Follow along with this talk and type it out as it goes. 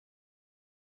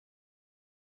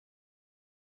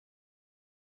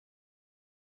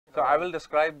So I will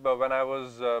describe when I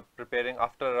was preparing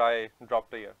after I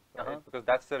dropped a year, right? Because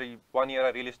that's the 1 year I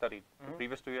really studied. The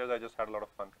previous 2 years I just had a lot of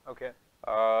fun. Okay.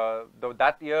 Though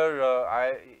that year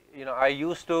I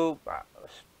used to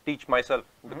teach myself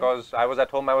because I was at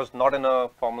home. I was not in a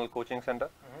formal coaching center.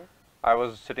 I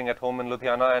was sitting at home in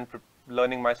Ludhiana and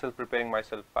learning myself, preparing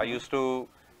myself. I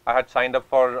had signed up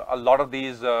for a lot of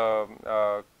these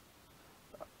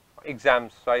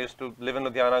exams. So I used to live in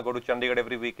Ludhiana, go to Chandigarh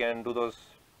every weekend, do those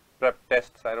prep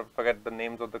tests. I don't forget the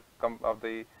names of the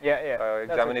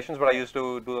examinations, but I used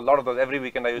to do a lot of those every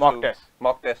weekend. I used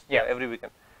mock tests every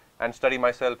weekend, and study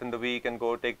myself in the week and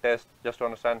go take tests just to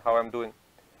understand how I'm doing.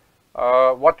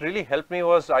 What really helped me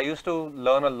was I used to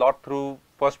learn a lot through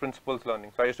first principles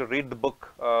learning. So I used to read the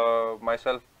book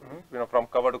myself, from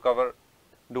cover to cover,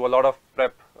 do a lot of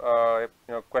prep,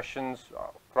 questions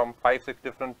from 5-6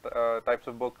 different types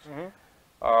of books.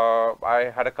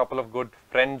 I had a couple of good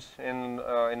friends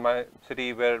in my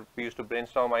city where we used to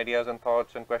brainstorm ideas and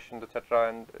thoughts and questions, etc.,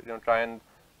 and try and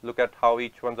look at how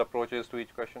each one's approach is to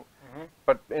each question.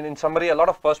 But in summary, a lot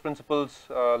of first principles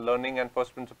learning and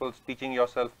first principles teaching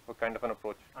yourself a kind of an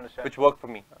approach, which worked for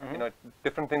me.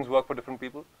 Different things work for different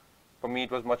people. For me,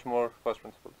 it was much more first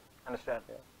principles. Understand.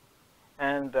 Yeah.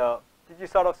 And did you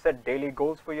sort of set daily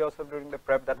goals for yourself during the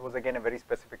prep? That was again a very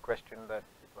specific question that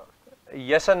people asked.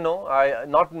 Yes and no.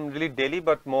 Not really daily,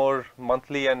 but more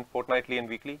monthly and fortnightly and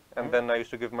weekly. And then I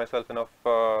used to give myself enough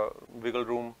wiggle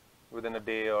room within a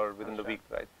day or within the week,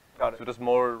 right? Got it. So it was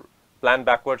more planned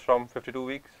backwards from 52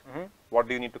 weeks. What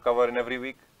do you need to cover in every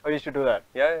week? Oh, you used to do that?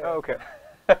 Yeah. Oh, okay.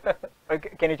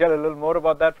 Can you tell a little more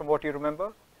about that from what you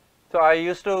remember? So I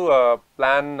used to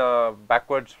plan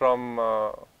backwards from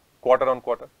quarter on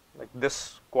quarter, like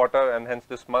this quarter and hence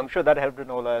this month. I'm sure that helped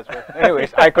Nola as well.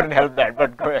 Anyways, I couldn't help that,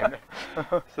 but go ahead.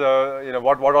 So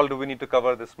what all do we need to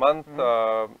cover this month?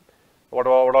 What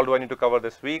all do I need to cover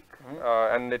this week?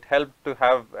 And it helped to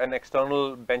have an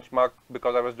external benchmark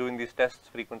because I was doing these tests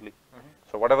frequently.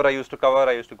 So whatever I used to cover,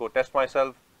 I used to go test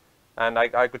myself, and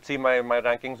I could see my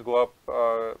rankings go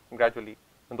up gradually.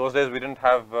 In those days, we didn't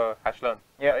have HashLearn,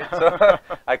 right? So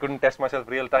I couldn't test myself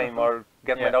real time or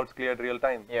get my doubts cleared real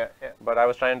time. But I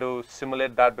was trying to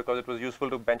simulate that because it was useful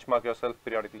to benchmark yourself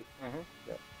periodically.